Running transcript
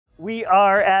We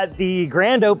are at the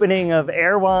grand opening of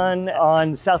Erewhon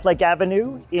on South Lake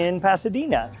Avenue in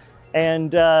Pasadena.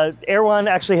 And Erewhon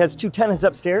actually has two tenants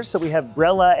upstairs. So we have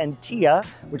Brella and Tia,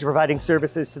 which are providing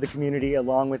services to the community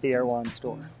along with the Erewhon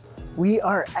store. We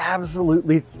are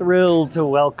absolutely thrilled to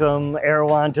welcome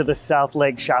Erewhon to the South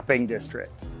Lake shopping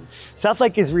district. South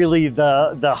Lake is really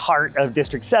the heart of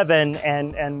District 7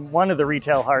 and one of the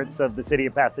retail hearts of the city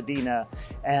of Pasadena.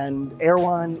 And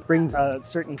Erewhon brings a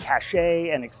certain cachet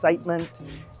and excitement.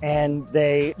 And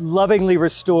they lovingly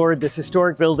restored this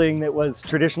historic building that was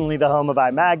traditionally the home of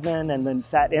I. Magnin and then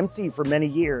sat empty for many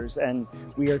years. And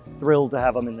we are thrilled to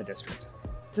have them in the district.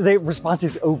 So the response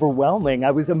is overwhelming.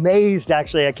 I was amazed,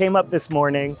 actually. I came up this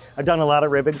morning. I've done a lot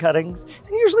of ribbon cuttings. And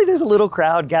usually there's a little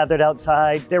crowd gathered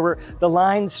outside. The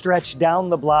lines stretched down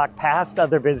the block past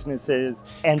other businesses,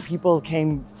 and people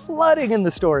came flooding in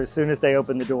the store as soon as they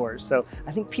opened the doors. So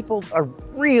I think people are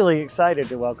really excited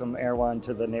to welcome Erewhon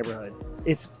to the neighborhood.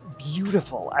 It's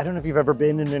beautiful. I don't know if you've ever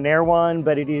been in an Erewhon,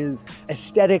 but it is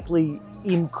aesthetically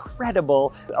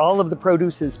incredible. All of the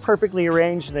produce is perfectly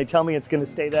arranged, and they tell me it's going to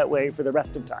stay that way for the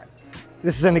rest of time.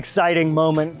 This is an exciting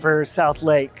moment for South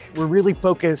Lake. We're really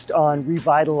focused on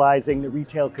revitalizing the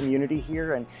retail community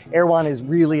here, and Erewhon is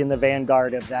really in the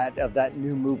vanguard of that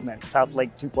new movement, South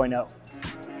Lake 2.0.